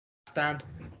Stand.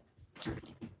 Of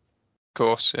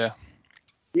course, yeah.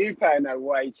 You know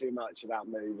way too much about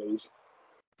movies.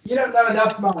 You don't know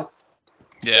enough, Mike.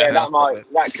 Yeah,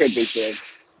 that could be true.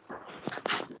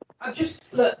 I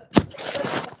just look.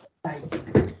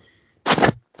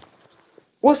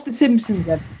 What's The Simpsons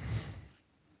ever?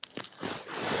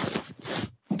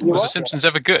 Was The Simpsons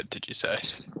ever good, did you say?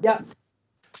 Yeah.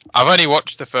 I've only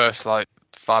watched the first, 5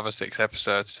 or 6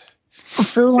 episodes. I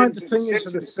feel like the thing is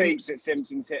with the Simpsons at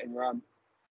Simpsons Hit and Run.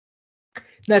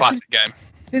 No, Classic game.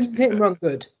 Simpsons Hit and Run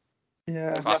good.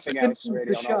 Yeah. There's nothing else Simpsons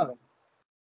really the on show. offer.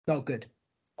 Not good.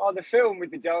 Oh, the film with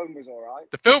the dome was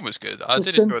alright. The film was good. I The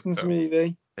did enjoy the Simpsons film.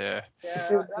 movie. Yeah.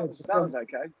 Yeah, that was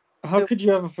okay. How could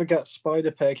you ever forget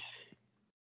Spider Pig?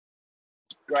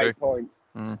 Great point.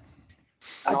 Mm.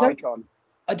 An icon.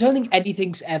 I don't think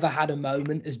anything's ever had a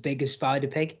moment as big as Spider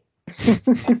Pig.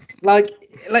 like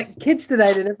kids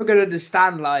today, they're never going to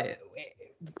understand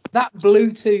that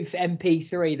Bluetooth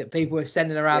MP3 that people were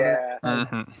sending around. Yeah.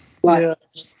 Mm-hmm.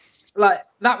 Like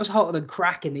that was hotter than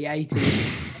crack in the 80s.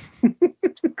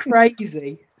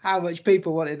 Crazy how much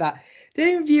people wanted that. Did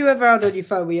any of you ever had on your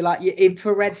phone where your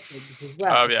infrared things as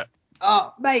well? Oh yeah.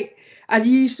 Oh mate, and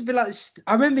you used to be like,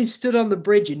 I remember stood on the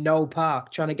bridge in Knoll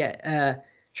Park trying to get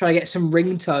some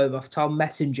ringtone off Tom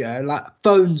Messenger. Like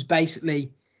phones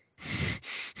basically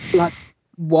like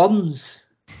wands.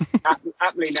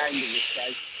 Aptly named in this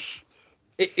case.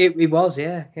 It was,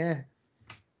 yeah.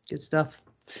 Good stuff.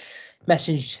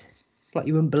 Message like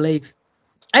you wouldn't believe.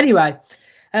 Anyway,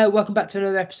 welcome back to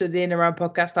another episode of the In Around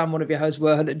podcast. I'm one of your hosts,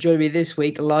 Will. Joining me this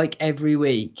week, like every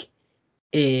week,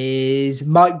 is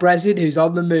Mike Breslin, who's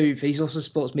on the move. He's also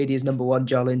sports media's number one,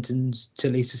 Joel Linton's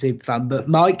Tulisa super fan. But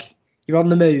Mike, you're on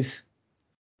the move.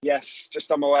 Yes,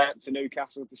 just on my way up to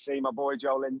Newcastle to see my boy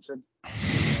Joel Linton.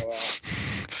 So,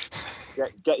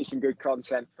 get you some good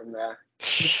content from there.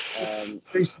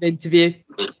 Do some interview.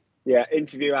 Yeah,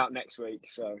 interview out next week,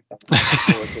 so looking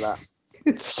forward to that.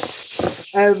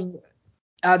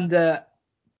 And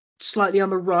slightly on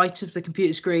the right of the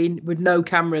computer screen with no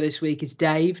camera this week is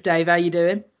Dave. Dave, how you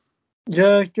doing?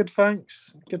 Yeah, good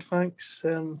thanks.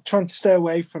 Trying to stay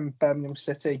away from Birmingham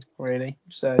City, really.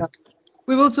 So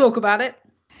we will talk about it.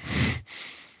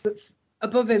 But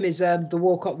above him is the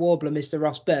Walcott Warbler, Mr.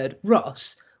 Ross Bird.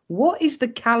 Ross, what is the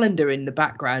calendar in the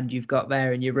background you've got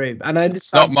there in your room? And I understand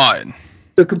it's not mine.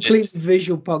 The complete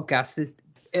visual podcast,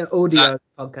 audio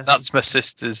podcast. That's my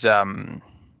sister's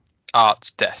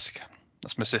art desk.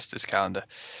 That's my sister's calendar.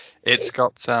 It's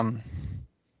got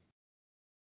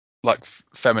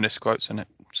feminist quotes in it.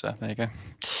 So there you go.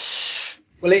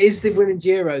 Well, it is the Women's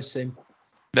Euros soon.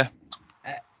 Yeah.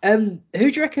 Who do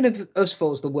you reckon of us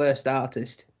four is the worst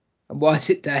artist? And why is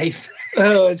it Dave?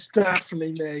 Oh, it's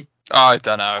definitely me. I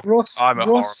don't know. Ross, I'm a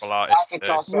horrible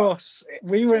artist. Ross,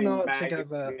 we were in art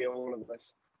together. All of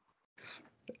us.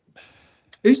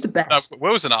 Who's the best? No,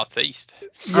 Will's an artiste.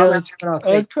 Yeah,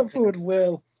 I'd put forward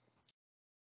Will.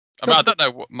 I mean, I don't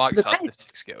know what Mike's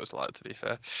artistic skills like, to be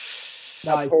fair.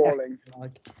 No, appalling.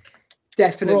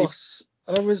 Definitely. Ross,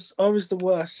 I was the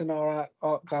worst in our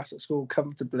art class at school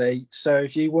comfortably. So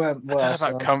if you weren't worse,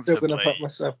 I'm still going to put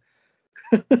myself.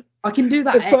 I can do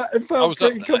that.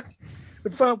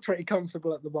 It felt pretty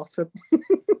comfortable at the bottom. I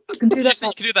can do that.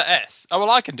 You can do that S. Oh, well,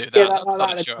 I can do that. Yeah, that's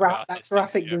not a show about that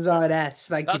graphic design S.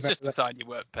 That's just a sign you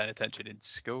weren't paying attention in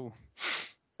school.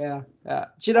 Yeah. Do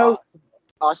you know?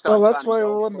 Well, that's why we're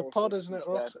all on the pod, isn't it,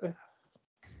 Ross?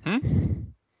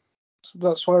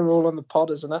 That's why we're all on the pod,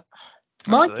 isn't it?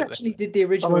 Mike actually did the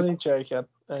original. I'm only joking.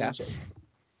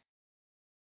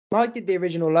 Mike did the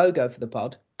original logo for the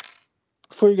pod.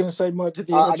 I thought you were going to say Mike did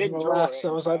the original S.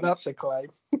 I was like, that's a claim.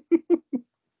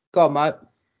 Go on, Mike.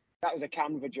 That was a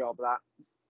Canva job, that.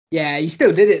 Yeah, you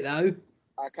still did it, though.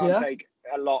 I can't take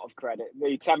a lot of credit.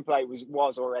 The template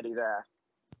was already there.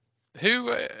 Who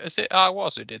is it? I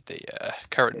was who did the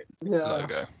current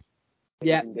logo.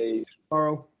 Yeah, indeed.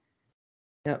 Moral.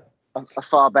 Yeah. A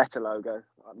far better logo.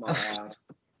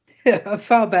 A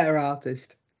far better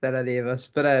artist than any of us,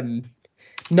 but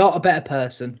not a better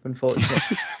person,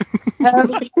 unfortunately.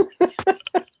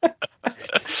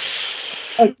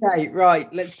 Okay,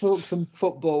 right. Let's talk some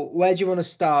football. Where do you want to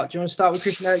start? Do you want to start with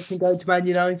Christian Eriksen going to Man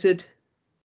United?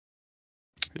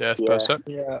 Yeah, I suppose so.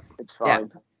 Yeah, it's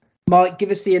fine. Yeah. Mike,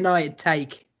 give us the United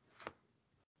take.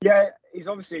 Yeah, he's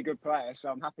obviously a good player,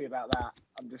 so I'm happy about that.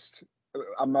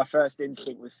 My first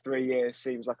instinct was 3 years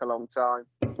seems like a long time.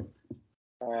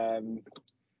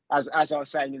 As I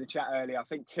was saying in the chat earlier, I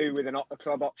think 2 with a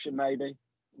club option maybe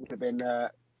would have been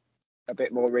a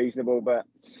bit more reasonable. But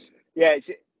yeah, it's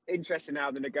interesting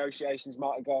how the negotiations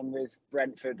might have gone with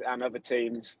Brentford and other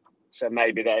teams. So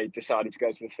maybe they decided to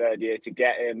go to the third year to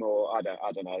get him, or I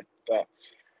don't know. But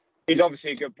he's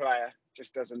obviously a good player.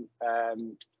 Just doesn't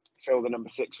fill the number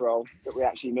 6 role that we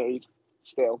actually need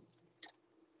still.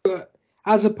 But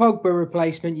as a Pogba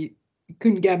replacement, you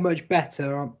couldn't get much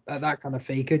better at that kind of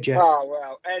fee, could you? Oh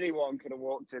well, anyone could have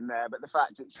walked in there, but the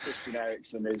fact it's Christian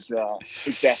Eriksen is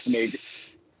definitely.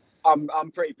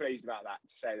 I'm pretty pleased about that,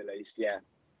 to say the least. Yeah,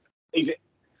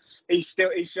 he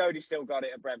showed he still got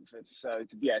it at Brentford. So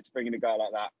to bring in a guy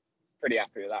like that, pretty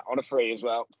happy with that on a free as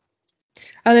well.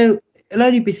 And he'll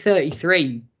only be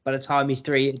 33 by the time his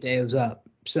 3-year deal's up.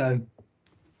 So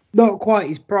not quite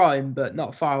his prime, but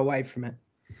not far away from it.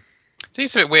 I think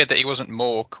it's a bit weird that he wasn't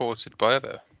more courted by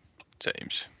other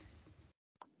teams.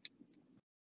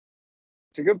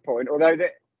 It's a good point. Although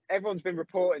everyone's been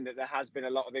reporting that there has been a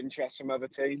lot of interest from other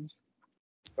teams,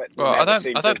 but I don't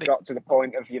think got to the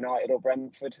point of United or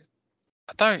Brentford.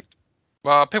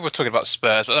 Well, people were talking about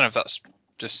Spurs, but I don't know if that's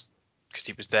just because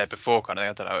he was there before kind of thing.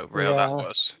 I don't know how real that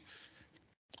was.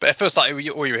 But it feels like all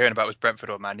you were hearing about was Brentford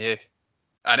or Man U.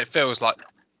 And it feels like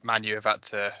Man U have had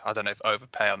to, I don't know, if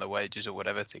overpay on the wages or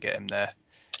whatever to get him there.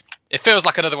 It feels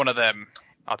like another one of them.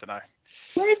 I don't know.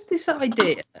 Where's this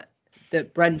idea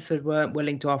that Brentford weren't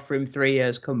willing to offer him 3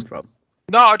 years come from?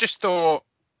 No, I just thought,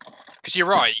 because you're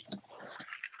right,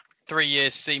 3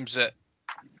 years seems a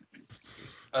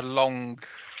long,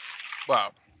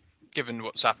 well, given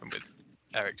what's happened with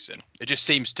Eriksen, it just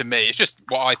seems to me, it's just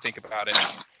what I think about it,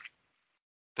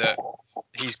 that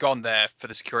he's gone there for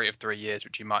the security of 3 years,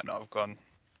 which he might not have gone,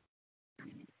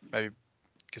 maybe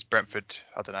because Brentford,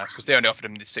 I don't know, because they only offered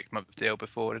him the 6-month deal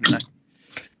before, didn't they?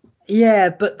 Yeah,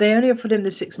 but they only offered him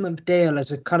the 6-month deal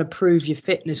as a kind of prove your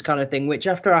fitness kind of thing, which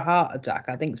after a heart attack,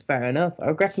 I think is fair enough. I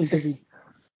reckon because he...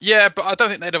 Yeah, but I don't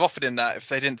think they'd have offered him that if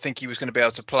they didn't think he was going to be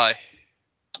able to play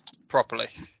properly.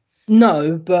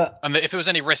 No, but... And if there was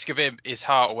any risk of his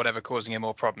heart or whatever causing him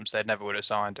more problems, they never would have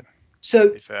signed him.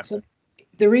 So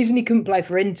the reason he couldn't play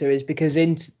for Inter is because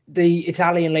in the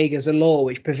Italian league has a law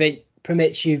which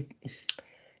permits you...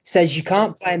 says you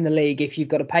can't play in the league if you've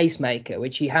got a pacemaker,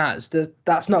 which he has.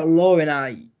 That's not a law in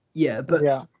our year, but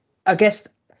yeah. I guess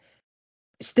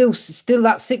still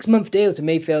that 6-month deal to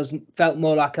me felt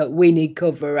more like we need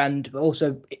cover and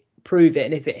also prove it,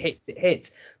 and if it hits, it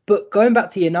hits. But going back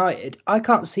to United, I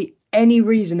can't see any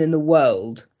reason in the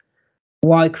world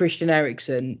why Christian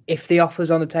Eriksen, if the offer's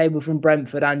on the table from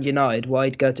Brentford and United, why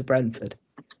he'd go to Brentford.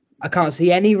 I can't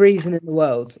see any reason in the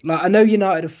world. Like, I know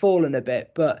United have fallen a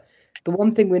bit, but the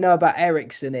one thing we know about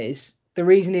Eriksen is the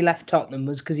reason he left Tottenham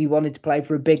was because he wanted to play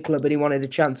for a big club and he wanted a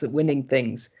chance at winning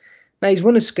things. Now, he's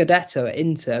won a Scudetto at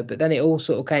Inter, but then it all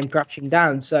sort of came crashing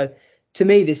down. So, to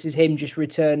me, this is him just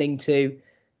returning to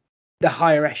the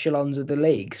higher echelons of the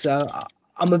league. So,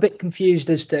 I'm a bit confused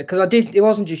as to... Because it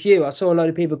wasn't just you. I saw a load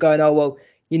of people going, oh, well,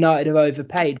 United have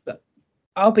overpaid. But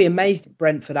I'll be amazed if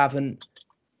Brentford haven't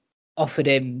offered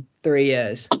him 3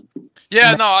 years.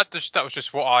 Yeah, no, that was just that was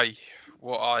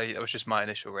just my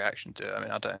initial reaction to it. I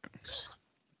mean,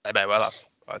 they may well have.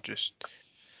 I just,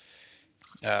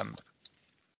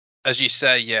 as you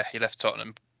say, yeah, he left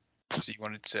Tottenham because he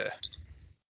wanted to,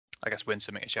 I guess, win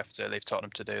something at Sheffield to leave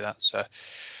Tottenham to do that. So,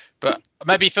 but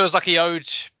maybe he feels like he owed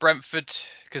Brentford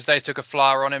because they took a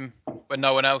flyer on him when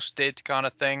no one else did, kind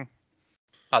of thing.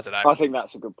 I don't know. I think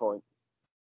that's a good point.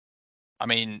 I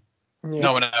mean,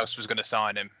 no one else was going to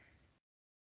sign him.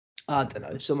 I don't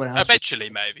know, someone else. Eventually,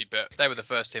 maybe, but they were the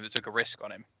first team that took a risk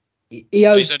on him.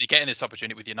 He's only getting this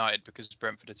opportunity with United because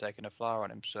Brentford had taken a flyer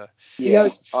on him. So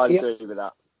I agree with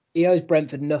that. He owes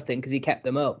Brentford nothing because he kept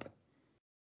them up.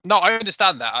 No, I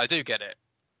understand that. I do get it,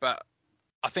 but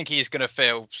I think he's going to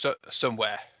feel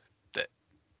somewhere that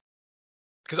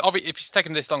because if he's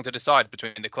taken this long to decide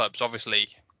between the clubs, obviously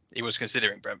he was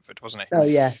considering Brentford, wasn't he? Oh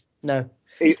yeah, no.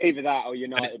 Either that or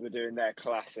United were doing their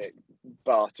classic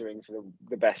bartering for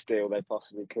the best deal they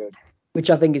possibly could. Which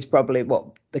I think is probably what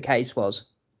the case was.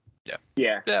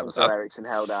 Yeah. So Eriksen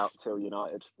held out till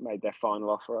United made their final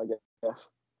offer, I guess.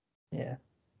 Yeah.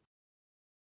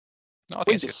 No, I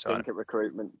think it's a good stink at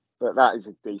recruitment, but that is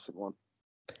a decent one.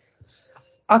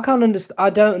 I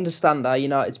don't understand how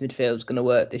United's midfield is going to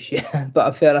work this year, but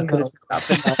I feel I could have said that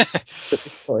from at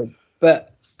this point.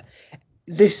 But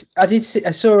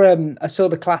I saw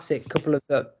the classic couple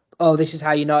of this is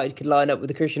how United could line up with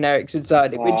the Christian Eriksen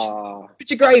side,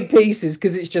 which are great pieces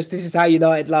because it's just this is how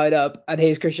United line up, and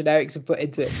here's Christian Eriksen put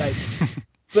into it.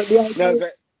 But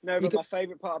but my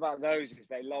favourite part about those is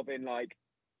they lob in like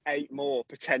 8 more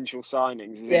potential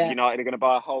signings as if United are going to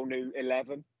buy a whole new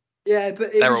 11. Yeah,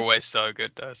 but they're always so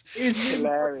good, those. It's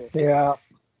hilarious. Yeah.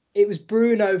 it was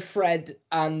Bruno, Fred,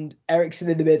 and Eriksen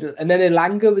in the middle, and then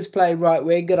Elanga was playing right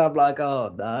wing, and I'm like,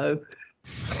 oh no.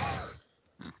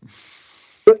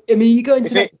 But, I mean, you go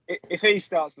into if he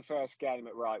starts the first game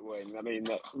at right wing, I mean,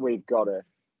 we've got to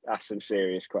ask some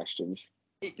serious questions.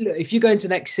 Look, if you go into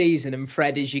next season and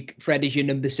Fred is your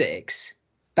number 6,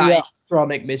 that is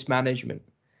chronic mismanagement.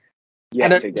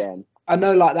 Yet again. I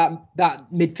know, like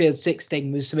that midfield 6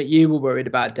 thing was something you were worried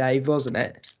about, Dave, wasn't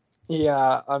it?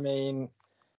 Yeah, I mean,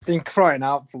 been crying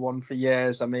out for one for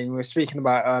years. I mean, we were speaking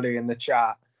about earlier in the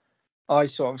chat. I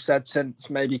sort of said since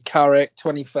maybe Carrick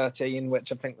 2013,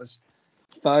 which I think was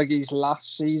Fergie's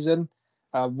last season.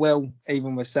 Will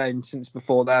even was saying since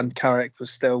before then, Carrick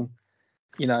was still,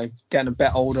 getting a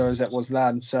bit older as it was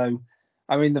then. So,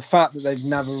 I mean, the fact that they've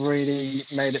never really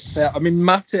made it fair. I mean,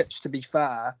 Matic, to be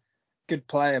fair, good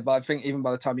player, but I think even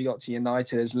by the time he got to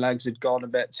United, his legs had gone a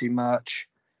bit too much.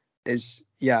 I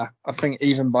think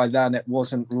even by then it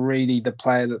wasn't really the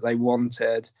player that they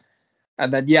wanted.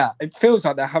 And then, it feels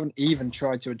like they haven't even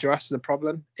tried to address the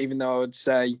problem, even though I would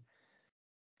say,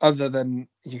 other than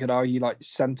you could argue like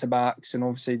centre backs, and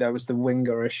obviously there was the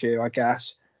winger issue, I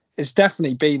guess, it's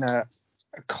definitely been a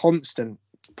constant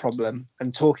problem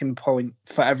and talking point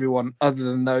for everyone other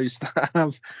than those that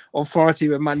have authority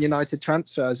with Man United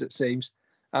transfers, it seems.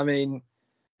 I mean,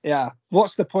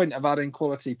 what's the point of adding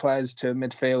quality players to a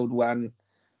midfield when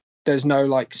there's no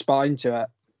like spine to it?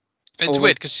 It's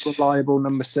weird because reliable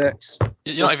number 6.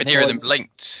 You're not even hearing them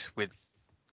linked with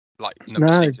like number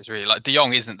 6s really. Like De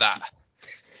Jong isn't that.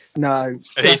 No.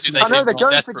 I know they're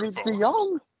going for De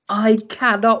Jong. I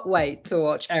cannot wait to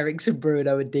watch Eriksen,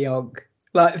 Bruno, and De Jong.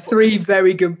 Like 3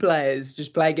 very good players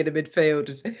just playing in the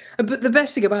midfield. But the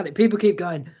best thing about it, people keep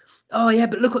going, oh yeah,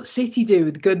 but look what City do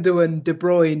with Gundogan, De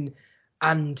Bruyne,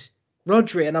 and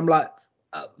Rodri. And I'm like,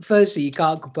 firstly, you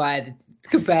can't compare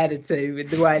the two in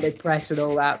the way they press and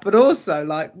all that. But also,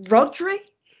 like, Rodri?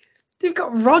 They've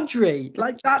got Rodri.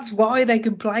 Like, that's why they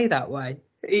can play that way.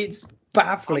 It's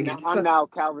baffling. And now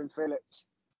Calvin Phillips.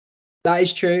 That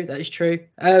is true.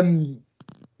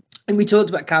 And we talked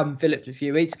about Calvin Phillips a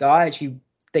few weeks ago. I actually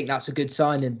think that's a good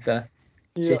signing for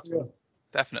City. Yeah.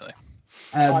 Definitely.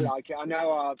 I like it. I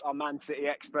know our Man City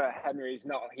expert Henry is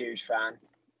not a huge fan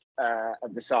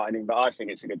of the signing, but I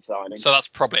think it's a good signing. So that's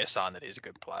probably a sign that he's a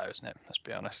good player, isn't it? Let's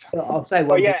be honest. I'll say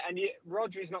one. And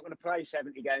Rodri's not going to play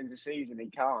 70 games a season. He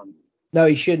can't. No,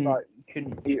 he shouldn't.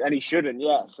 He shouldn't.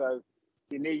 Yeah. So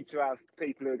you need to have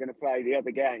people who are going to play the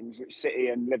other games, which City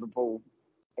and Liverpool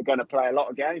are going to play a lot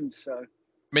of games. So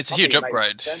I mean, it's a huge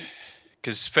upgrade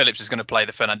because Phillips is going to play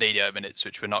the Fernandinho minutes,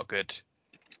 which were not good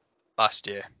last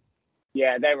year.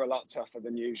 Yeah, they were a lot tougher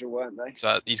than usual, weren't they?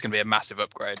 So he's going to be a massive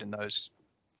upgrade in those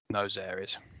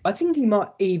areas. I think he might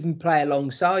even play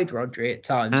alongside Rodri at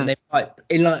times, and they might.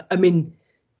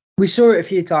 We saw it a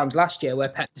few times last year where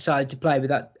Pep decided to play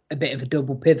with a bit of a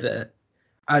double pivot,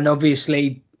 and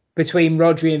obviously between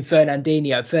Rodri and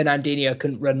Fernandinho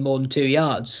couldn't run more than 2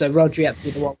 yards, so Rodri had to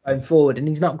be the one going forward, and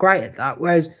he's not great at that.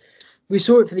 Whereas we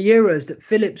saw it for the Euros that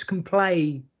Phillips can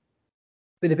play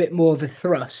with a bit more of a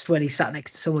thrust when he's sat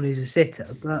next to someone who's a sitter.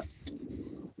 But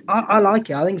I like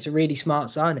it. I think it's a really smart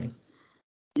signing.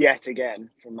 Yet again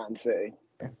from Man City.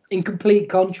 In complete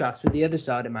contrast with the other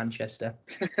side of Manchester.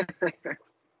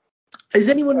 Does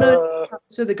anyone know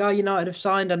the guy United have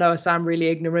signed? I know I sound really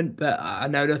ignorant, but I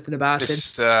know nothing about him.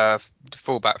 This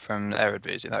fullback from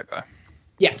Eredivisie, that guy.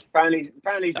 Yeah. Apparently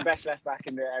he's the best left back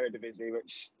in the Eredivisie,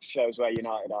 which shows where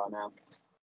United are now.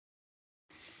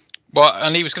 Well,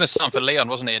 and he was going to sign for Lyon,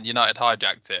 wasn't he? And United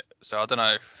hijacked it. So I don't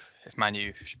know if Man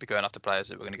U should be going after players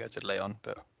that were going to go to Lyon,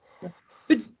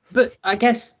 But I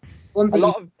guess one thing a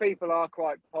lot of people are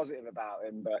quite positive about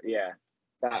him, but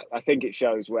I think it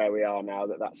shows where we are now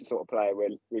that's the sort of player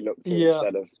we look to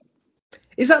instead of.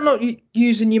 Is that not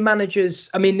using your managers?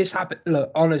 I mean, this happened.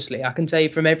 Look, honestly, I can tell you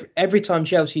from every time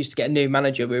Chelsea used to get a new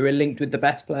manager, we were linked with the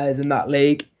best players in that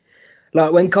league.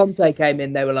 Like when Conte came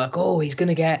in, they were like, "Oh, he's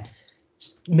gonna get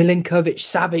Milinkovic,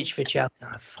 Savic for Chelsea."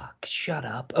 Oh, fuck, shut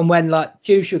up. And when like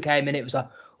Tuchel came in, it was like,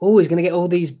 "Oh, he's gonna get all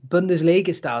these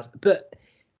Bundesliga stars." But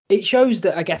it shows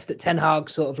that I guess that Ten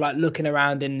Hag's sort of like looking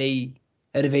around in the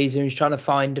Eredivisie and is trying to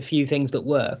find a few things that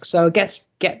work. So I guess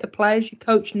get the players your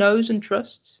coach knows and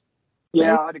trusts.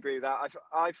 Yeah, I'd agree with that.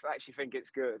 I actually think it's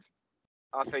good.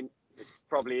 I think it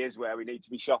probably is where we need to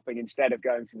be shopping instead of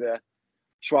going for the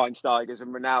Schweinsteigers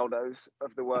and Ronaldos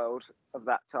of the world of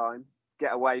that time.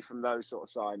 Get away from those sort of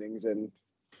signings and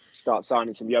start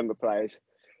signing some younger players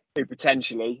who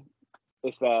potentially,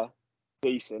 if they're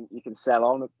decent, you can sell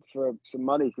on for some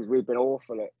money, because we've been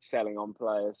awful at selling on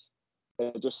players.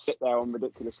 They just sit there on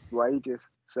ridiculous wages.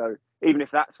 So even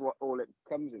if that's what all it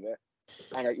comes of it,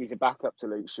 and he's a backup to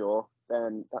Luke Shaw,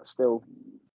 then that's still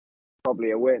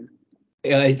probably a win.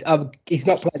 Yeah, he's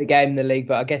not played a game in the league,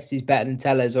 but I guess he's better than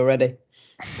Tellez already.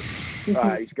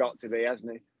 He's got to be,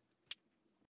 hasn't he?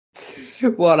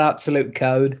 What absolute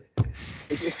code.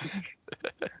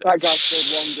 That guy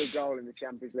scored one good goal in the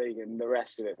Champions League, and the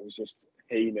rest of it was just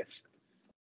heinous.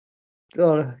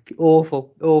 Oh,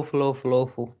 awful.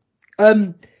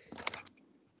 Ronaldo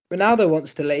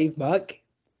wants to leave, Mike.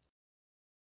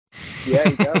 Yeah,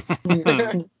 he does.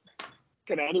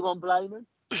 Can anyone blame him?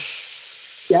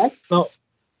 Yes. No.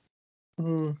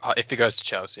 If he goes to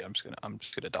Chelsea, I'm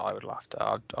just gonna die with laughter.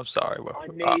 I'm sorry, Will. I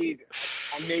need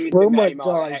Will the might Neymar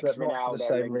die, X but not for Ronaldo the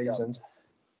same link up. reasons.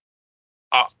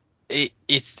 I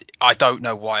don't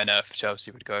know why on earth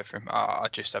Chelsea would go for him. I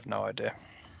just have no idea.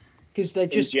 Because they've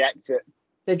just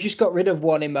got rid of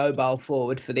one immobile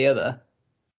forward for the other,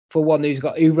 for one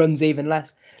who runs even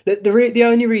less. The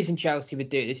only reason Chelsea would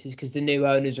do this is because the new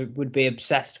owners would be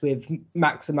obsessed with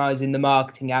maximising the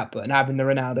marketing output and having the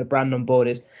Ronaldo brand on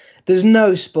board. There's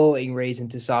no sporting reason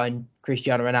to sign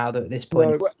Cristiano Ronaldo at this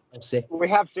point. No, we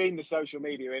have seen the social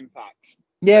media impact.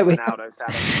 Yeah, Ronaldo's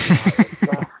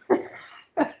had.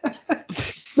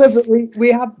 No, but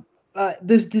we have.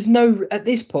 There's no at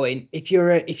this point. If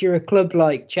you're a club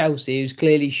like Chelsea, who's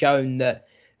clearly shown that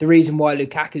the reason why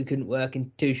Lukaku couldn't work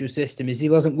in Tuchel's system is he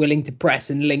wasn't willing to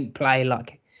press and link play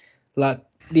like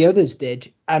the others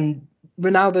did, and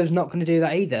Ronaldo's not going to do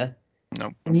that either.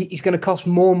 No, and he's going to cost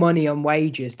more money on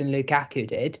wages than Lukaku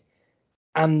did,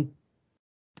 and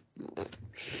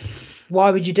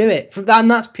why would you do it? And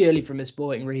that's purely from a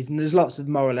sporting reason. There's lots of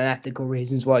moral and ethical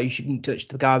reasons why you shouldn't touch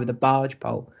the guy with a barge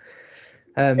pole.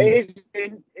 It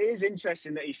is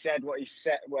interesting that he said what he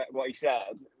said. What he said.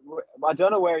 I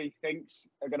don't know where he thinks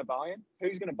are going to buy him.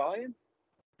 Who's going to buy him?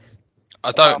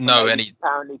 I don't know any.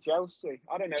 Apparently Chelsea.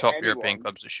 I don't know top anyone. European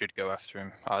clubs that should go after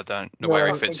him. I don't know where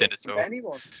he fits in at all.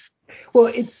 Anyone.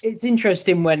 Well, it's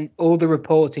interesting when all the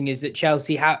reporting is that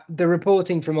Chelsea the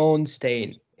reporting from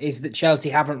Ornstein is that Chelsea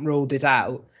haven't ruled it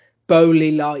out.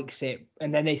 Bowley likes it,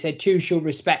 and then they said Tuchel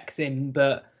respects him,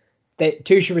 but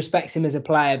Tuchel respects him as a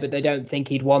player, but they don't think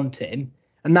he'd want him.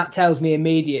 And that tells me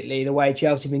immediately the way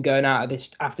Chelsea have been going out of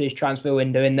this after this transfer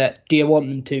window, in that, do you want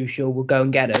them, Tuchel? We'll go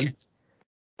and get him.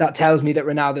 That tells me that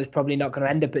Ronaldo's probably not going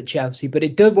to end up at Chelsea. But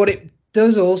what it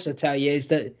does also tell you is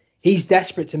that he's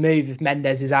desperate to move if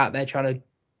Mendes is out there trying to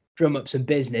drum up some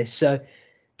business. So,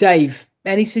 Dave,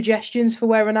 any suggestions for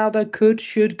where Ronaldo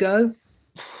should go?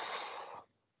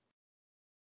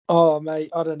 Oh,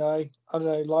 mate, I don't know.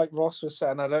 Like Ross was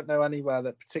saying, I don't know anywhere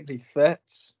that particularly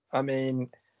fits. I mean,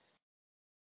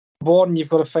 one, you've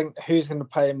got to think who's going to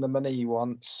pay him the money he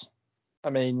wants. I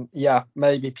mean, yeah,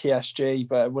 maybe PSG,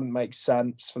 but it wouldn't make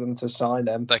sense for them to sign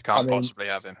him. They can't possibly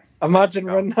have him. Imagine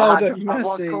Ronaldo, Messi. I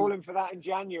was calling for that in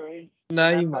January.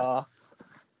 Neymar.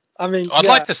 I mean, I'd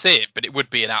like to see it, but it would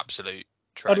be an absolute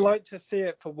train. I'd like to see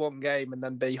it for one game and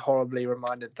then be horribly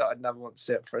reminded that I'd never want to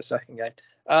see it for a second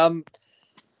game.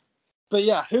 But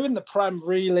yeah, who in the Prem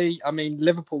really? I mean,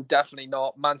 Liverpool definitely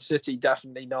not. Man City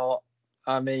definitely not.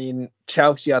 I mean,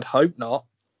 Chelsea, I'd hope not.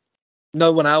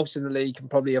 No one else in the league can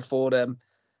probably afford him.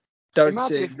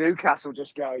 Imagine if Newcastle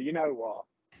just go, you know what?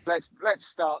 Let's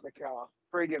start the car.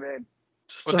 Bring him in.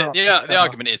 Well, the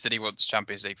argument is that he wants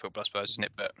Champions League football, I suppose, isn't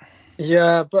it? But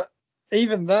yeah, but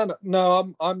even then,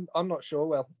 no, I'm not sure.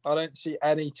 Well, I don't see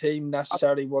any team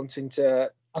necessarily wanting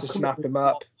to snap him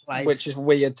up, which is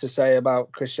weird to say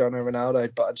about Cristiano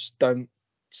Ronaldo, but I just don't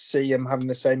see him having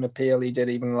the same appeal he did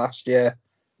even last year.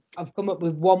 I've come up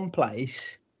with one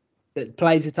place that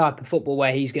plays a type of football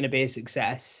where he's going to be a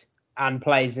success and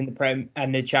plays in the Prem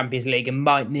and the Champions League and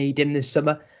might need him this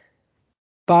summer.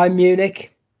 Bayern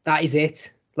Munich, that is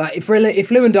it. Like if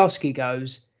Lewandowski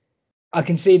goes, I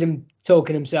can see them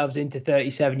talking themselves into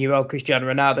 37-year-old Cristiano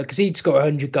Ronaldo, because he'd score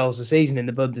 100 goals a season in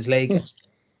the Bundesliga.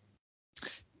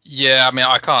 Yeah, I mean,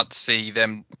 I can't see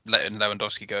them letting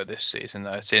Lewandowski go this season,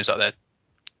 though. It seems like they're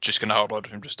just going to hold on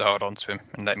to him, just to hold on to him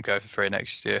and let him go for free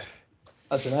next year.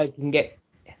 I don't know.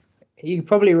 You can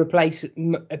probably replace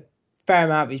a fair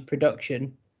amount of his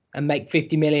production and make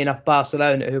 50 million off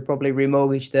Barcelona, who probably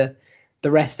remortgage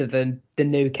the rest of the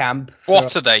new camp.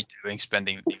 What are they doing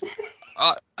spending?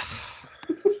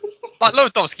 Like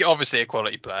Lewandowski, obviously a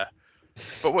quality player,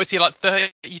 but what is he, like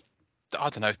 30? I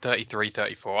don't know, 33,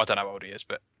 34. I don't know how old he is,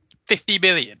 but 50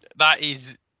 million. That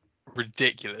is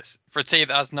ridiculous for a team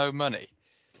that has no money.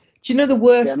 Do you know the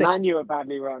worst thing? Man U are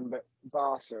badly run, but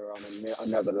Barca are on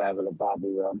another level of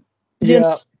badly run. Yeah.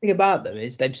 The thing about them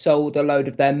is they've sold a load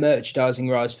of their merchandising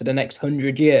rights for the next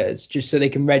 100 years just so they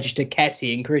can register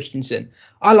Kessie and Christensen.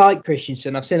 I like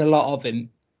Christensen. I've seen a lot of him.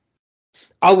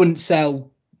 I wouldn't sell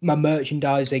my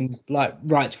merchandising like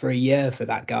rights for a year for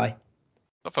that guy.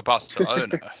 Not for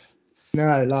Barcelona.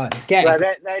 No, like Well,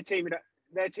 they're teaming up.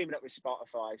 They're teaming up with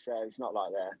Spotify, so it's not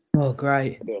like they're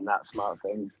great. doing that smart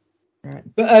things. Right.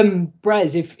 But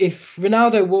Brez, if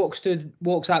Ronaldo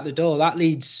walks out the door, that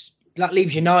leaves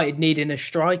United needing a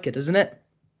striker, doesn't it?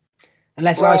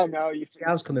 Unless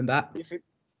Martial's coming back.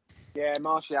 Yeah,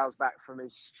 Martial's back from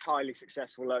his highly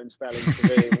successful loan spell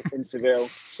in Seville.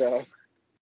 So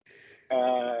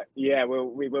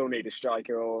we will need a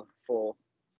striker or four.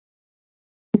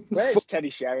 Where's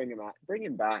Teddy Sheringham at? Bring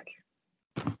him back.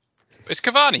 Is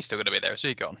Cavani still going to be there? Is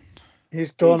he gone?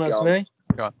 He's gone, hasn't he?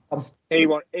 Gone. He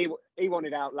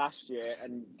wanted out last year,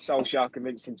 and Solskjaer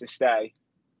convinced him to stay.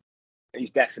 He's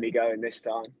definitely going this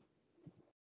time.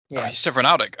 Yeah. If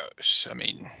Ronaldo goes, I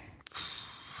mean,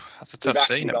 that's a tough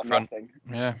scene up front. Nothing.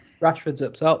 Yeah. Rashford's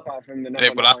up top.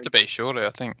 It will have to be, surely, I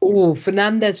think. Oh,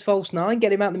 Fernandez false 9.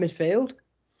 Get him out the midfield.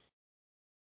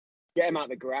 Get him out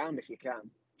the ground if you can.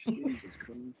 Jesus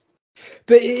Christ.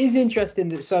 But it is interesting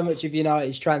that so much of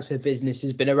United's transfer business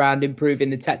has been around improving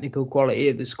the technical quality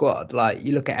of the squad. Like,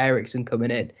 you look at Eriksen coming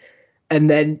in, and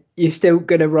then you're still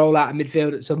going to roll out a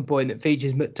midfield at some point that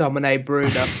features McTominay, Bruno,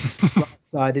 right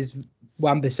side is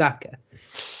Wan-Bissaka.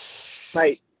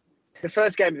 Mate, the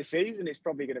first game of the season is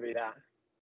probably going to be that.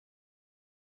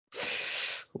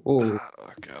 Oh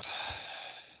God.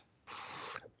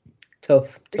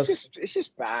 Tough. It's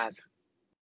just bad.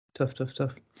 Tough.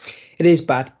 It is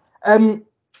bad. Should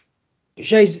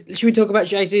we talk about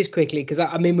Jesus quickly? Because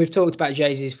I mean, we've talked about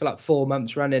Jesus for like 4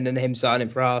 months running and him signing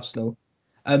for Arsenal.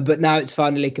 But now it's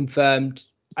finally confirmed.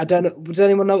 I don't know. Does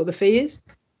anyone know what the fee is?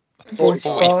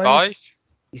 45.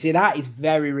 You see, that is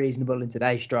very reasonable in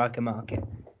today's striker market.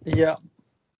 Yeah.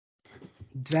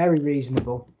 Very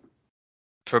reasonable.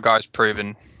 For a guy who's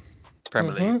proven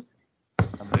Premier League.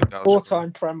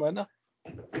 4-time Prem winner.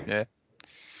 Yeah.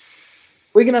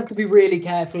 We're going to have to be really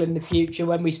careful in the future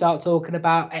when we start talking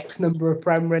about X number of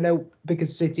Prem winner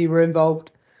because City were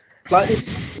involved. Like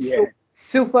this. Yeah.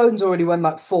 Phil Foden's already won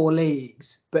like 4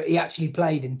 leagues, but he actually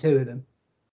played in 2 of them.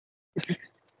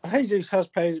 Jesus has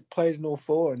played in all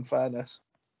 4, in fairness.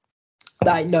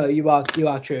 No, you are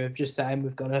true. I'm just saying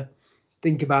we've got to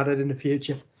think about it in the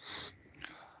future.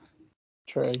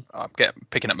 True. I'm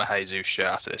picking up my Jesus shirt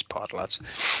after this pod, lads.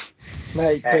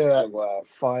 Mate, do it.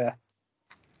 Fire.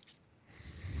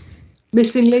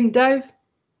 Missing link, Dave?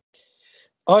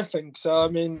 I think so. I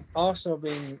mean, Arsenal have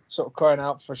been sort of crying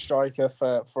out for a striker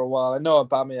for a while. I know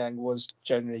Aubameyang was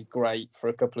generally great for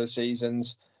a couple of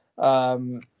seasons.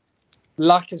 Lacazette,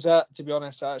 to be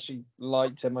honest, I actually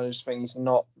liked him. I just think he's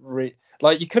not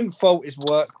like, you couldn't fault his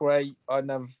work rate. I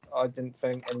didn't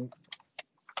think. And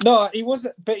no, he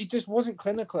wasn't, but he just wasn't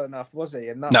clinical enough, was he?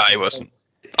 And no, he wasn't.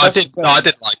 I did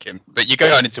like him, but you're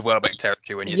going into Welbeck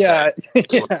territory when you say.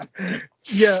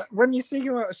 Yeah. When you see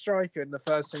him out a striker, and the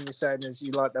first thing you're saying is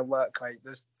you like their work rate,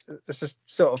 there's a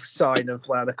sort of sign of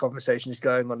where the conversation is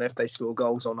going on if they score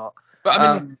goals or not. But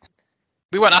I mean,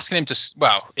 we weren't asking him to.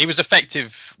 Well, he was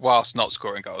effective whilst not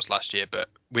scoring goals last year, but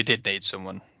we did need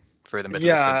someone through the middle.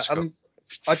 Yeah,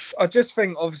 I just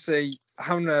think obviously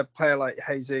having a player like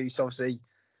Jesus, obviously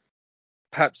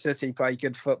Pep City play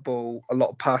good football, a lot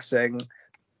of passing.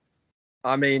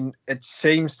 I mean, it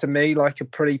seems to me like a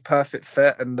pretty perfect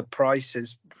fit, and the price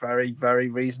is very,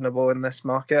 very reasonable in this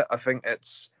market. I think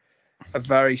it's a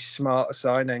very smart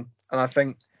signing, and I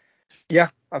think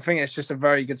it's just a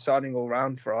very good signing all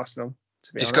round for Arsenal.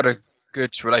 To be honest, got a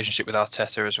good relationship with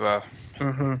Arteta as well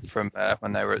from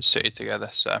when they were at City together.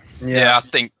 So yeah, I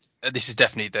think this is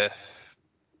definitely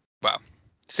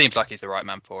seems like he's the right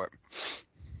man for it.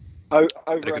 Over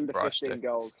under 15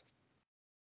 goals.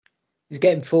 He's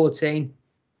getting 14.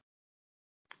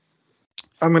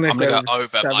 I'm gonna go over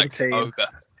 17. Over.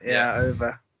 Yeah,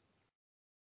 over.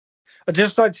 I'd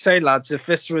just like to say, lads, if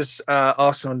this was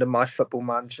Arsenal under my Football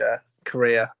Manager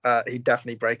career, he'd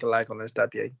definitely break a leg on his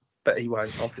debut, but he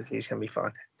won't. Obviously, he's gonna be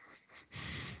fine.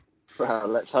 Well,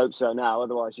 let's hope so now.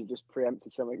 Otherwise, you've just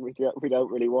preempted something we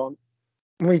don't really want.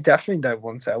 We definitely don't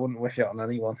want it. I wouldn't wish it on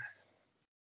anyone.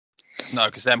 No,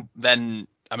 because then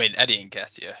I mean, Eddie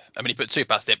Nketiah. I mean, he put 2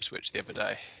 past Ipswich the other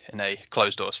day in a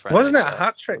closed doors friendly. Wasn't it a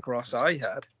hat trick, Ross? I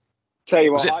had. Tell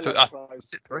you what, I love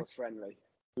closed doors friendly.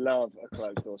 Love a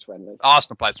closed doors friendly.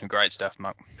 Arsenal played some great stuff,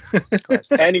 Mark.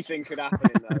 Anything could happen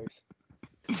in those.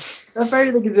 The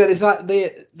very thing is that it's like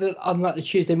the on like the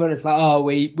Tuesday morning, it's like,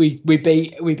 we beat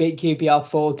QPR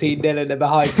 14-0 and they're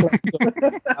behind.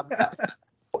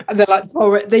 And they're like,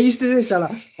 Torres. They used to do this. They're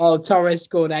like, Torres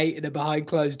scored 8 in a behind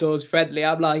closed doors friendly.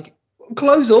 I'm like,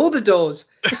 close all the doors.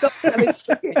 Stop selling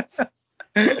tickets.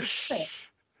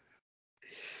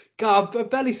 God, I'm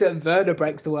fairly certain Werner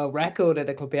breaks the world record at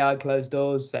a club behind closed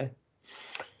doors. So,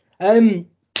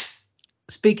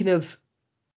 speaking of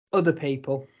other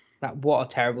people, what a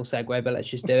terrible segue, but let's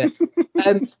just do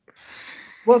it.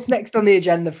 What's next on the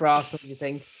agenda for Arsenal, do you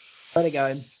think? Where are they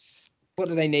going? What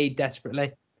do they need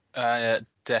desperately?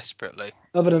 Desperately.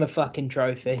 Other than a fucking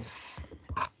trophy.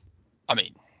 I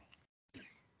mean,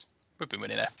 we've been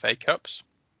winning FA Cups.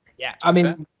 Yeah, I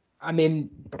mean,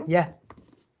 yeah.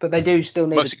 But they do still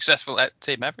need most successful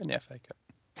team ever in the FA Cup.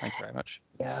 Thank you very much.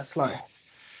 Yeah, it's like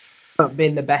not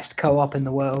being the best co-op in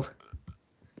the world.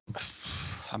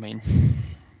 I mean,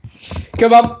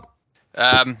 come on.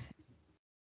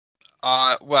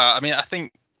 Well, I mean, I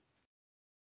think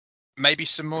maybe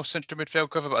some more central midfield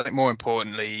cover, but I think more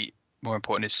important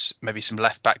is maybe some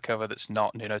left back cover that's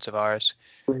not Nuno Tavares.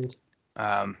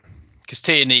 Because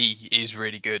Tierney is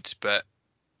really good, but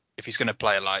if he's going to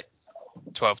play like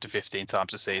 12 to 15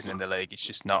 times a season in the league, it's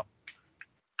just not.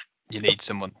 You need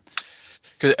someone.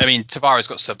 Because I mean, Tavares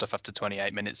got subbed off after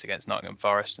 28 minutes against Nottingham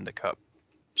Forest in the cup,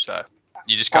 so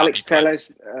you just can't. Alex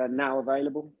Telles now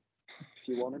available if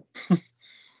you want him.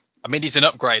 I mean, he's an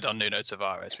upgrade on Nuno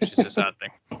Tavares, which is a sad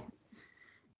thing.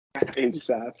 It's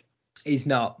sad. He's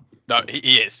not. No, he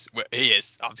is. He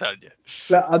is. I'm telling you.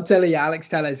 Look, I'm telling you, Alex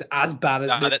Telles as bad as.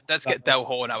 Let's get Del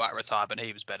Horno out of retirement.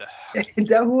 He was better.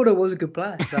 Del Horno was a good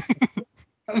player.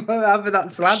 I'm having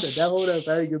that slander. Del Horno, a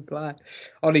very good player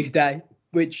on his day,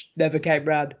 which never came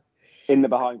round. In the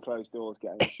behind closed doors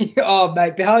game. Oh,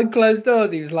 mate, behind closed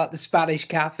doors, he was like the Spanish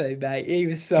Cafu, mate. He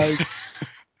was so.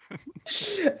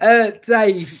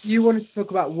 Dave, you wanted to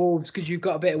talk about Wolves because you've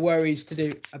got a bit of worries to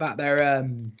do about their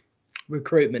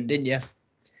recruitment, didn't you?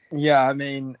 Yeah, I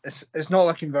mean, it's not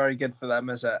looking very good for them,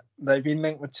 is it? They've been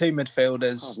linked with two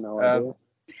midfielders. I have no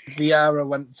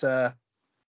idea.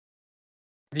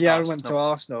 Vieira went to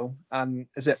Arsenal, and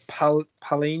is it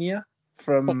Palhinha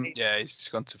from? Yeah, he's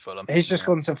just gone to Fulham. He's just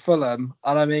gone to Fulham,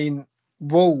 and I mean,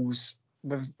 Wolves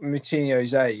with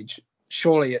Moutinho's age,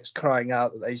 surely it's crying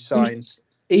out that they signed.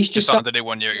 He's just signed a new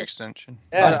 1-year extension.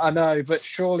 Yeah. I know, but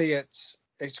surely it's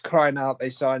crying out they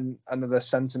signed another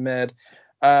centre mid.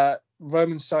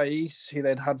 Roman Saiz, who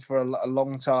they'd had for a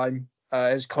long time,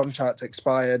 his contract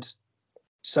expired.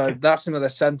 So that's another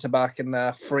centre back in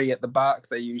there, free at the back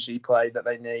they usually play that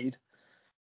they need.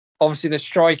 Obviously, the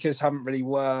strikers haven't really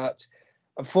worked.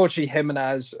 Unfortunately,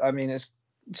 Jimenez, I mean, it's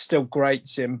still great to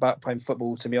see him back playing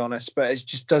football, to be honest, but it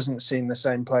just doesn't seem the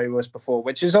same player he was before,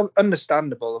 which is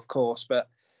understandable, of course. But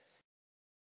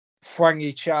Hwang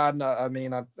Hee-chan, I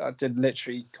mean, I did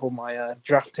literally call my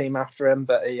draft team after him,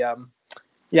 but he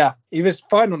was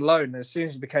fine on loan. As soon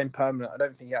as he became permanent, I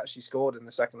don't think he actually scored in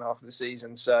the second half of the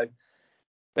season. So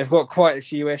they've got quite a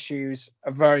few issues,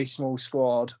 a very small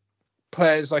squad.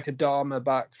 Players like Adama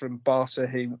back from Barca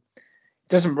who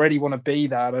doesn't really want to be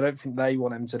there. I don't think they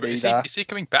want him to be there. Is he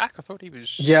coming back? I thought he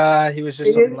was. Yeah, he was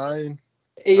just on loan.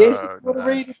 He is. No.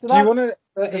 Do you want to?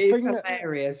 The thing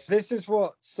hilarious. This is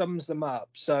what sums them up.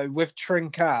 So with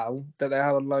Trincao that they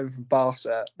had on loan from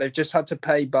Barca, they've just had to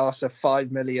pay Barca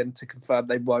 $5 million to confirm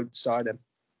they won't sign him.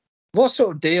 What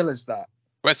sort of deal is that?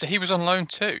 Wait, so he was on loan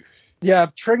too? Yeah,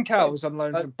 Trincao was on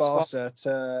loan from Barca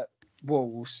to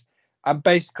Wolves, and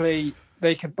basically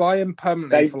they could buy him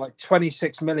permanently for like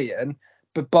 26 million,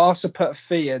 but Barca put a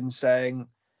fee in saying,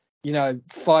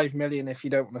 $5 million if you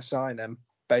don't want to sign him,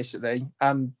 basically,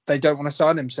 and they don't want to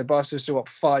sign him, so Barca still got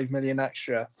 $5 million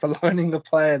extra for loaning the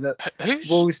player that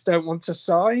Wolves don't want to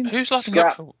sign. Who's lining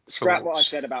up for Scrap Wolves? what I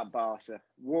said about Barca.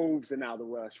 Wolves are now the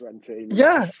worst run team.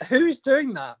 Yeah, who's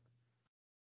doing that?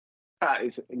 That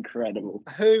is incredible.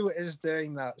 Who is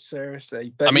doing that,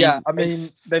 seriously? But I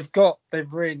mean, they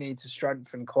really need to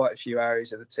strengthen quite a few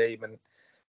areas of the team, and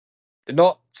they're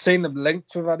not seeing them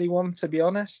linked with anyone, to be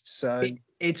honest. So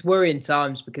it's worrying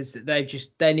times because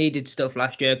they needed stuff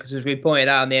last year because, as we pointed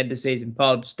out in the end of season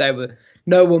pods,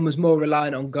 no one was more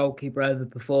reliant on goalkeeper over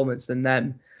performance than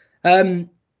them.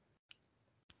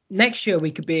 Next year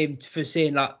we could be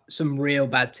foreseeing like some real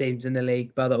bad teams in the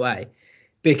league, by the way.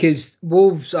 Because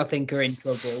Wolves, I think, are in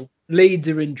trouble. Leeds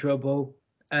are in trouble.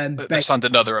 They've signed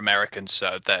another American,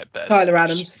 so they're Tyler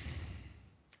Adams,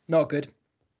 not good.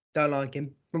 Don't like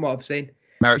him from what I've seen.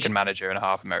 American manager and a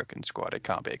half American squad. It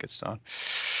can't be a good sign.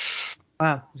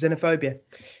 Wow, xenophobia.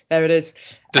 There it is.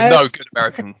 There's no good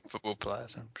American football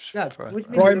players.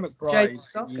 Brian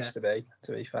McBride used to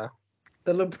be fair.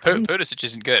 Pulisic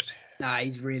isn't good. Nah,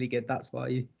 he's really good. That's why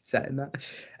you're saying that.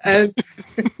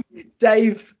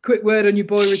 Dave, quick word on your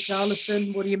boy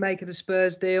Richarlison. What do you make of the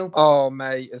Spurs deal? Oh,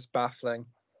 mate, it's baffling.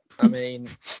 I mean,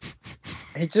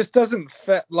 he just doesn't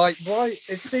fit. Like, why?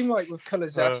 It seemed like with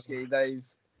Kulusevski, they've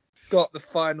got the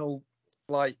final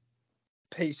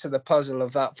piece of the puzzle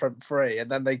of that front three,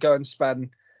 and then they go and spend,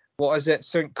 what is it,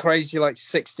 something crazy like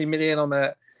 60 million on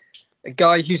a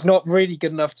guy who's not really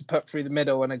good enough to put through the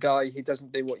middle, and a guy who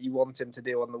doesn't do what you want him to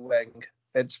do on the wing.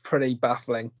 It's pretty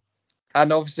baffling.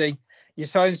 And obviously, you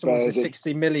sign someone for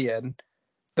 60 million,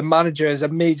 the manager is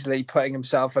immediately putting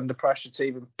himself under pressure to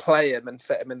even play him and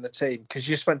fit him in the team because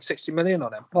you spent 60 million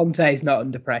on him. Conte's not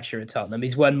under pressure at Tottenham.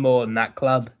 He's won more than that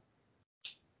club.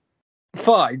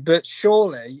 Fine, but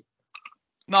surely.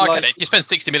 No, I get it. You spend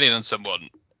 60 million on someone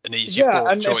and he's your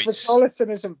fourth choice. If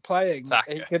Richarlison isn't playing,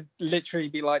 Saka. he could literally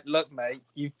be like, look, mate,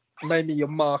 you've made me your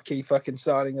marquee fucking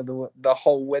signing of the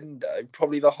whole window,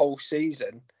 probably the whole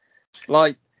season.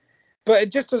 But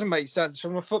it just doesn't make sense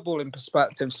from a footballing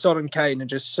perspective. Son and Kane are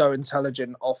just so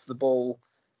intelligent off the ball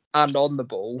and on the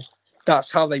ball.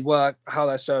 That's how they work, how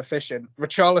they're so efficient.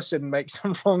 Richarlison makes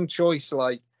the wrong choice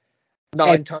 9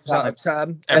 times out of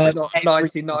 10, if not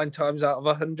 99 times out of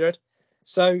 100.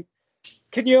 So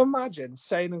can you imagine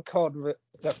Sane and Cod?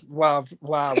 Wow.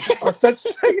 I said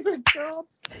Sane and Cod.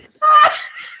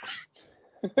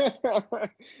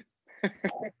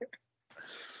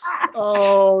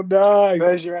 Oh no!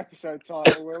 There's your episode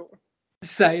title, Will.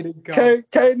 Sane and Cod.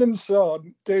 Kane and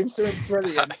Son doing something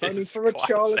brilliant, only for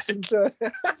Richarlison to.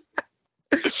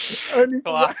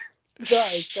 That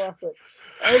is classic.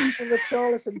 Only for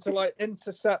Richarlison to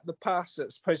intercept the pass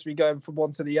that's supposed to be going from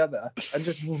one to the other and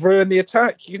just ruin the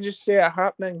attack. You can just see it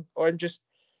happening,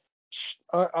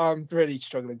 I'm really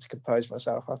struggling to compose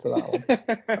myself after that one.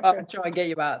 I'll try and get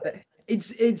you out there.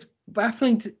 It's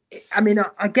baffling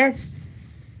I guess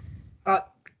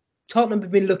Tottenham have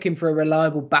been looking for a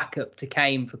reliable backup to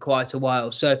Kane for quite a while.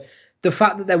 So the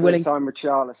fact that they're willing, sign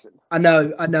Richarlison. I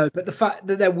know, but the fact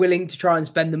that they're willing to try and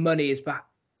spend the money is,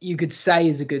 you could say,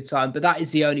 is a good sign. But that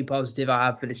is the only positive I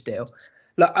have for this deal.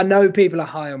 I know people are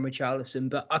high on Richarlison,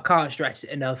 but I can't stress it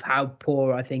enough how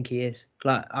poor I think he is.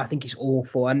 I think he's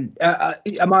awful. And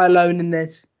am I alone in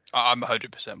this? I'm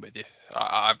 100% with you.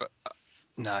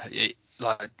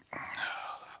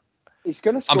 He's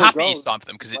going to score I'm happy goals. he's signed for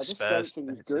them because it's Spurs. Don't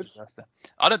think he's good.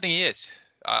 I don't think he is.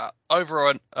 Over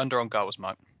or under on goals,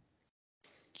 Mike?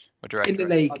 What do you reckon? In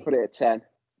the league? I'd put it at 10.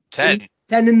 10?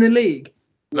 10 in the league?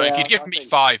 But if you'd given me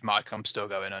 5, Mike, I'm still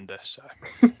going under. So.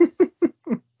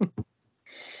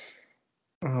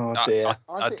 Oh dear.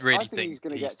 I really think he's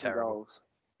going to get terrible. goals.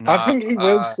 No, I think he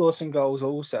will score some goals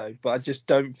also, but I just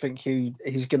don't think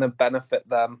he's going to benefit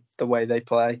them the way they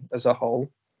play as a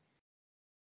whole.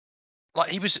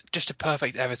 He was just a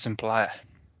perfect Everton player.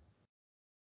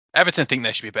 Everton think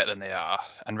they should be better than they are,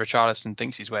 and Richarlison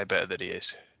thinks he's way better than he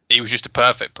is. He was just a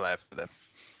perfect player for them.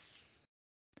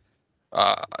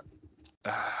 I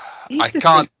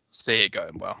can't see it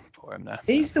going well for him now.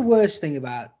 He's the worst thing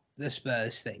about the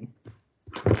Spurs thing.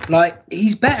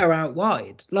 He's better out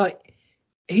wide.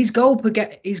 His goal per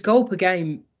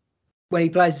game when he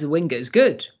plays as a winger is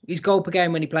good. His goal per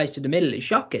game when he plays to the middle is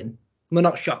shocking. Well,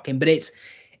 not shocking, but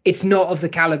it's not of the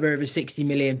caliber of a £60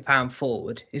 million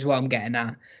forward, is what I'm getting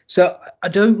at. So I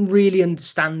don't really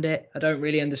understand it. I don't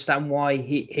really understand why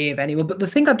he if anyone. But the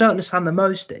thing I don't understand the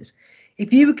most is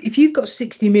if you've got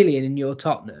 60 million in your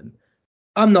Tottenham,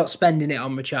 I'm not spending it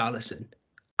on Richarlison.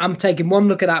 I'm taking one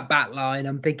look at that back line.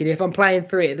 I'm thinking, if I'm playing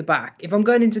 3 at the back, if I'm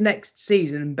going into next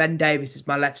season and Ben Davies is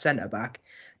my left centre back,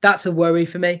 that's a worry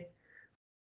for me.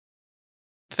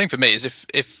 The thing for me is if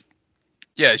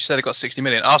you said they got 60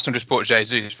 million, Arsenal just bought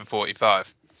Jesus for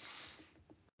 45.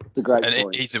 It's a great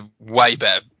point. He's a way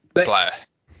better player.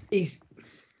 He's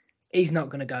not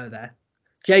going to go there.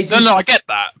 Jesus. No, I get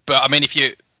that, but I mean,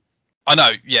 I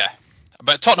know, yeah,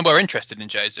 but Tottenham were interested in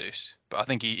Jesus, but I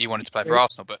think he wanted to play for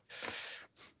Arsenal. But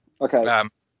okay,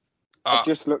 I've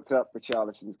just looked up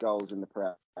Richarlison's goals in the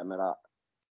Prem, and I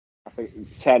think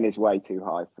 10 is way too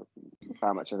high for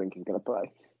how much I think he's going to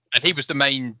play. And he was the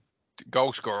main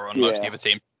goal scorer on most of the other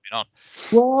teams.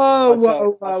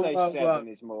 Whoa. I'd say 7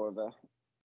 is more of a.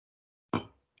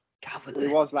 He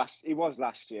was last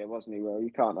year, wasn't he? Well, you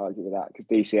can't argue with that because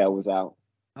DCL was out.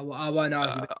 I won't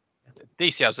argue.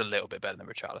 DCL's a little bit better than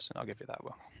Richarlison. I'll give you that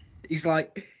one. He's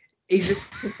a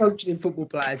functioning football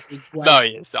player. No, he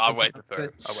is. I wait for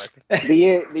him.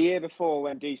 The year before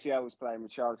when DCL was playing,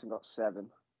 Richarlison got 7,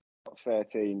 got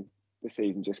 13. The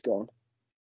season just gone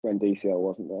when DCL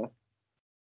wasn't there.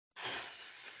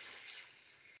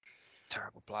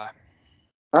 Terrible player.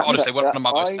 Honestly, one of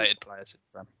my most hated players.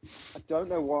 I don't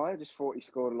know why. I just thought he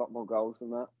scored a lot more goals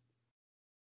than that.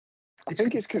 I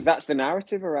think it's because that's the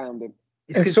narrative around him.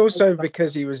 It's also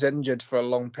because he was injured for a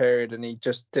long period and he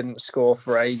just didn't score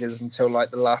for ages until the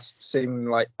last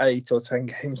seeming 8 or 10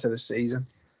 games of the season.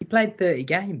 He played 30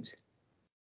 games.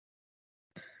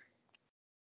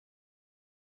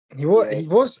 He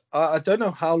was. I don't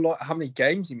know how many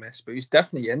games he missed, but he was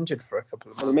definitely injured for a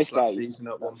couple of months missed last 8. season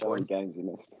at one That's how many point. games he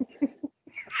missed.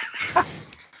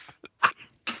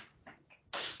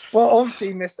 Well, obviously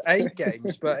he missed 8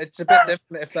 games, but it's a bit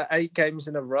different if they're 8 games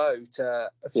in a row to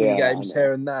a few games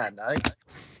here and there, no?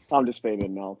 I'm just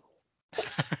feeling now.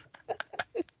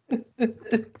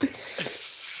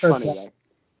 Funny though.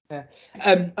 Yeah.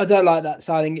 I don't like that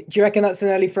signing. Do you reckon that's an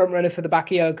early front runner for the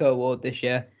Bakayoko Award this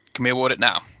year? Can we award it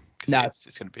now? No.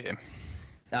 It's going to be him.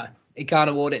 No, he can't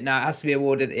award it now. It has to be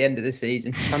awarded at the end of the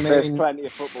season. There's plenty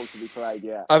of football to be played,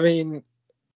 yeah. I mean,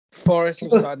 Forest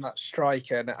have signed that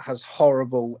striker, and it has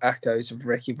horrible echoes of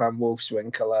Ricky Van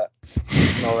Wolfswinkel at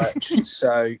Norwich.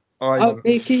 So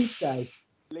Ricky, at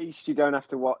least you don't have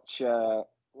to watch.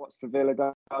 What's the Villa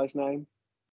guy's name?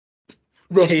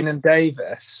 Keenan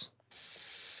Davis.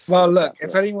 Well, look, That's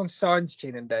if it. anyone signs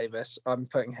Keenan Davis, I'm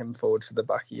putting him forward for the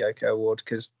Bakayoko Award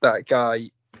because that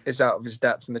guy is out of his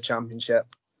depth in the Championship,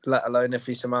 let alone if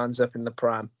he commands up in the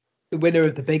Prem. The winner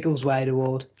of the Biggleswade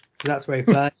Award, because that's where he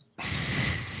played.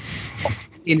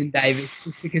 Keenan Davis.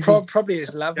 Because Probably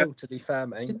his level, to be fair,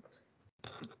 mate.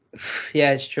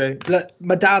 Yeah, it's true. Look,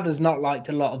 my dad has not liked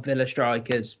a lot of Villa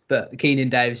strikers, but Keenan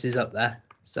Davis is up there.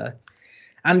 So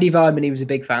Andy Vyman, he was a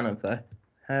big fan of though.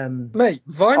 Mate,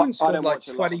 Vyman I scored don't like watch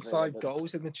a lot of 25 Villa, but-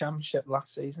 goals in the Championship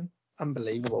last season.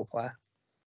 Unbelievable player.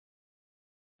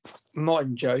 I'm not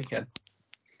even joking.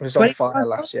 He was on 25 fire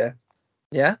last year.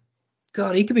 Yeah?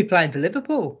 God, he could be playing for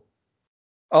Liverpool.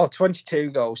 Oh,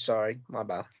 22 goals, sorry. My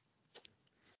bad.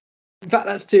 In fact,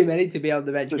 that's too many to be on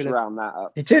the bench. Just round that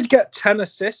up. He did get 10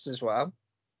 assists as well.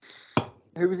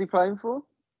 Who was he playing for?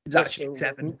 It's actually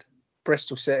 7.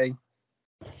 Bristol City.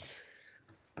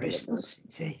 Bristol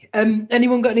City.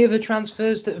 Anyone got any other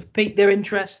transfers that have piqued their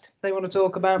interest they want to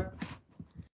talk about?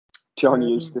 John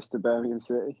Eustace to Birmingham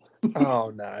City.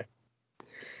 Oh, no.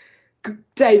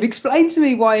 Dave, explain to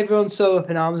me why everyone's so up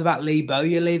in arms about Lee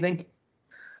Bowyer leaving.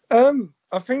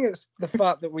 I think it's the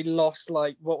fact that we lost,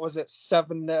 7-0 or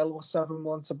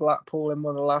 7-1 to Blackpool in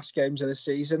one of the last games of the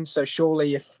season. So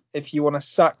surely if you want to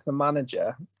sack the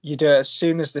manager, you do it as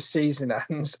soon as the season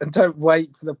ends and don't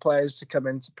wait for the players to come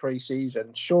into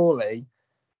pre-season. Surely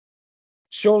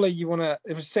you want to...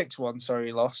 It was 6-1, sorry,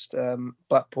 you lost.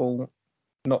 Blackpool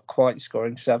not quite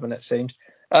scoring 7, it seems.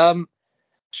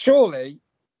 Surely,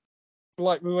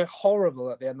 we were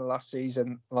horrible at the end of last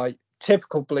season.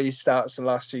 Typical Blues starts the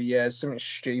last 2 years, something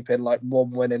stupid like 1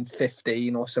 win in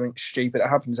 15 or something stupid. It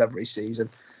happens every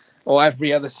season or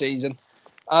every other season.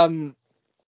 I mean,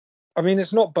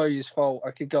 it's not Bowyer's fault. I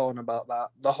could go on about that.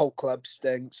 The whole club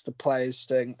stinks. The players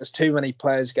stink. There's too many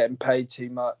players getting paid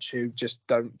too much who just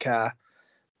don't care.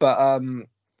 But in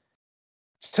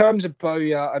terms of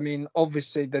Bowyer, I mean,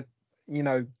 obviously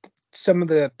some of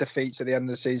the defeats at the end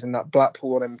of the season, that Blackpool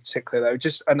one in particular, though,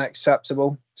 just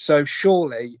unacceptable. So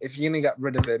surely, if you're going to get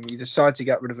rid of him, you decide to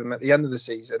get rid of him at the end of the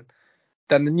season,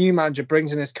 then the new manager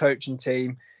brings in his coaching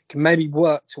team, can maybe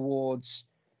work towards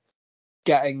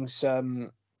getting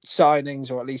some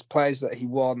signings or at least players that he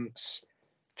wants,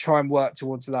 try and work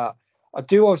towards that. I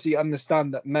do obviously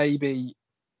understand that maybe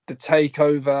the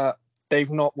takeover,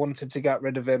 they've not wanted to get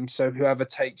rid of him, so whoever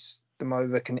takes them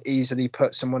over can easily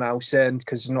put someone else in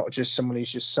because it's not just someone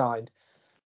who's just signed.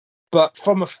 But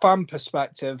from a fan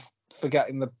perspective,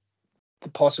 forgetting the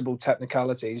possible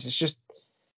technicalities, it's just,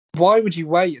 why would you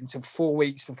wait until 4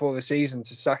 weeks before the season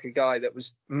to sack a guy that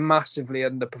was massively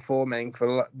underperforming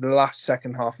for the last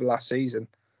second half of last season?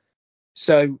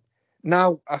 So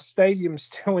now our stadium's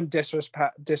still in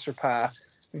disrepair.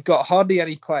 We've got hardly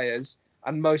any players,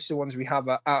 and most of the ones we have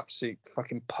are absolute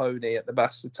fucking pony at the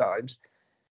best of times.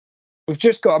 We've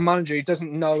just got a manager who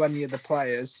doesn't know any of the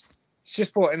players. He's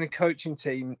just brought in a coaching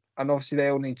team, and obviously they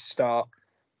all need to start.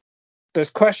 There's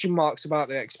question marks about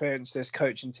the experience of this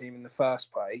coaching team in the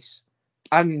first place.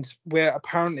 And we're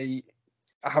apparently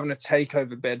having a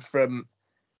takeover bid from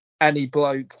any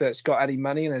bloke that's got any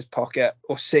money in his pocket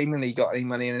or seemingly got any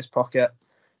money in his pocket.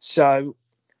 So,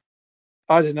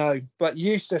 I don't know. But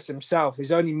Eustace himself,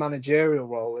 his only managerial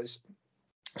role is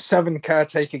 7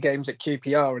 caretaker games at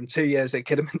QPR and 2 years at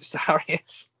Kidderminster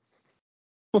Harriers.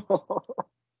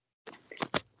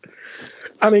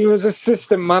 And he was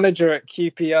assistant manager at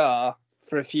QPR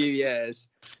for a few years.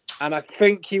 And I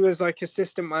think he was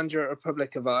assistant manager at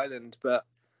Republic of Ireland. But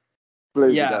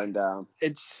Blues are going down.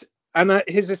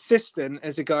 His assistant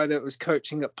is a guy that was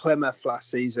coaching at Plymouth last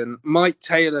season. Mike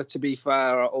Taylor, to be fair,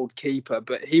 our old keeper,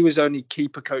 but he was only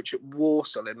keeper coach at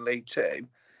Walsall in League Two.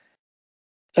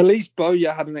 At least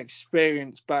Bowyer had an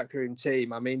experienced backroom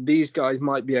team. I mean, these guys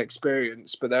might be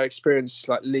experienced, but they're experienced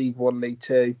like League One, League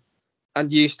Two. And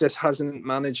Eustace hasn't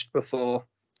managed before.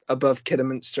 above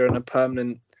Kidderminster and a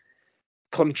permanent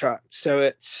contract. So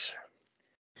it's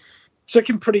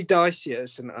looking pretty dicey at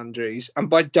St Andrews. And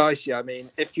by dicey, I mean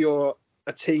if you're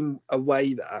a team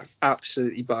away there,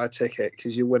 absolutely buy a ticket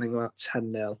because you're winning about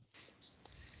 10-0.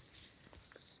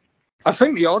 I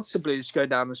think the odds to Blues to go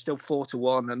down are still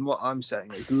 4-1, and what I'm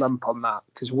saying is lump on that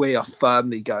because we are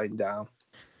firmly going down.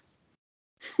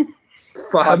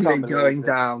 Firmly going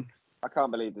down. I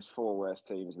can't believe there's 4 worse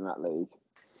teams in that league.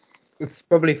 It's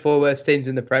probably 4 worst teams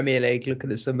in the Premier League,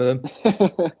 looking at some of them.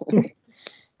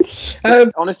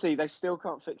 Honestly, they still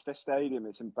can't fix their stadium.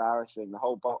 It's embarrassing. The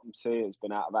whole bottom tier has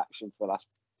been out of action for the last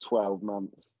 12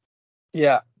 months.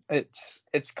 Yeah, it's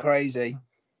crazy.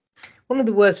 One of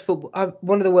the worst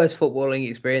footballing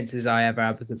experiences I ever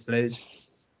had was at Blues.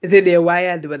 It's in the away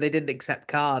end where they didn't accept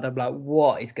card. I'm like,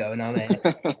 what is going on here?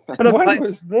 When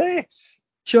was this?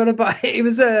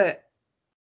 It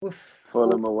was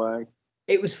Fulham away.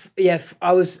 It was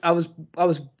I was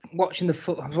watching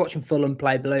Fulham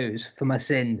play Blues for my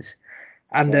sins,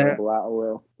 and terrible out of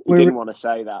Will. We didn't want to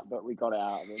say that, but we got it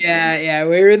out of him. Yeah,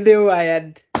 we were in the away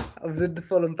end. I was with the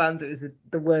Fulham fans. It was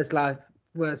the worst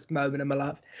moment of my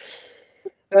life.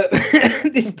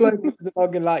 This bloke was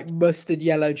along in like mustard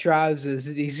yellow trousers,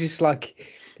 and he's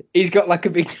got like a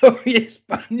Victoria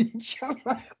sponge.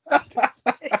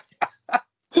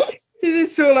 He's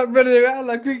just sort of like running around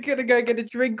like we're gonna go get a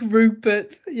drink,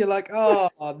 Rupert. You're like, oh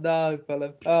no,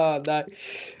 Fulham, oh no.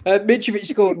 Mitrovic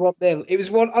scored 1-0. It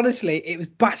was honestly, it was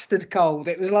bastard cold.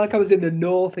 It was like I was in the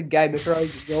North in Game of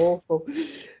Thrones. It was awful.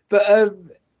 But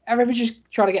I remember just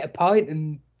trying to get a pint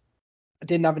and I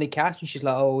didn't have any cash, and she's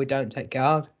like, "Oh, we don't take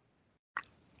card."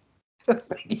 I was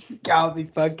like, you can't be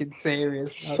fucking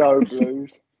serious. So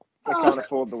Blues. They can't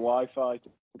afford the Wi-Fi to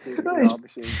keep the card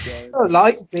machines going. No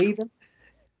lights either.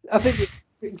 I think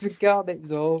it was a card. It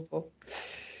was awful.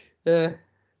 Yeah.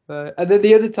 And then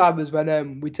the other time was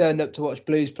when we turned up to watch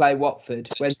Blues play Watford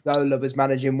when Zola was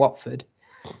managing Watford,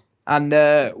 and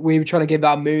we were trying to give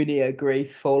our Mooney a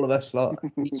grief, all of us lot.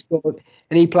 He scored,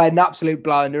 and he played an absolute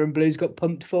blinder, and Blues got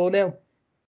pumped 4-0.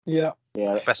 Yeah.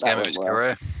 Best game of his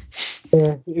career.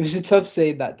 Yeah, it was a tough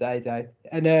scene that day, Dave.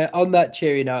 And on that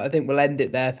cheery note, I think we'll end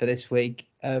it there for this week.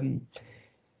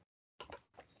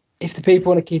 If the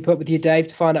people want to keep up with you, Dave,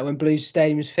 to find out when Blues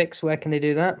Stadium is fixed, where can they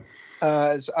do that?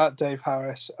 It's at Dave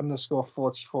Harris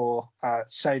 _44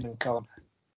 at Sailing Con.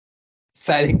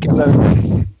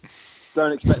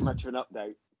 Don't expect much of an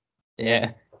update.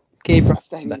 Yeah. Keep That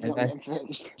stadium's not getting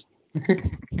fixed.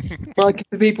 Mike, if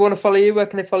the people want to follow you, where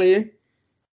can they follow you?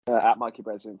 At Mikey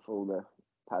Breslin for all the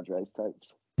Padres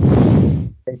tapes.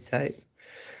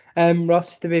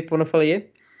 Ross, if the people want to follow you?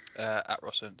 At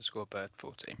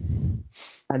Ross_Bird14.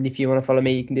 And if you want to follow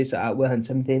me, you can do so at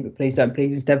Wilhunt17. But please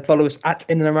instead follow us at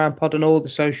In and Around Pod on all the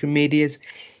social medias,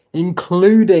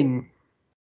 including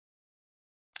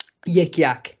Yik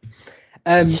Yak.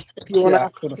 If you want to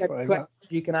ask us questions,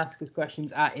 you can ask us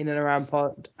questions at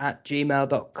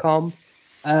inandaroundpod@gmail.com.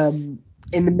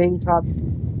 In the meantime,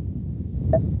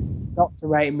 stop to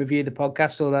rate and review the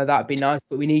podcast, although that'd be nice.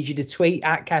 But we need you to tweet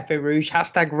at Cafe Rouge,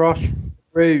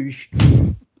 #Roche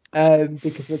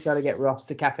because we're trying to get Ross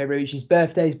to Cafe Rouge. His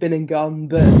birthday's been and gone,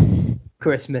 but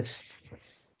Christmas.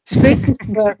 Speaking of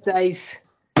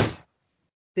birthdays,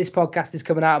 this podcast is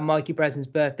coming out on Mikey Breslin's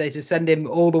birthday, so send him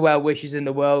all the well wishes in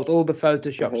the world, all the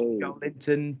photoshops of John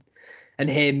Linton and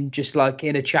him just like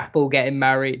in a chapel getting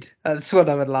married. That's what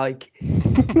I would like.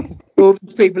 All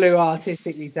these people who are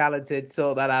artistically talented,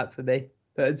 sort that out for me.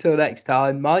 But until next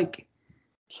time, Mike.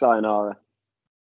 Sayonara.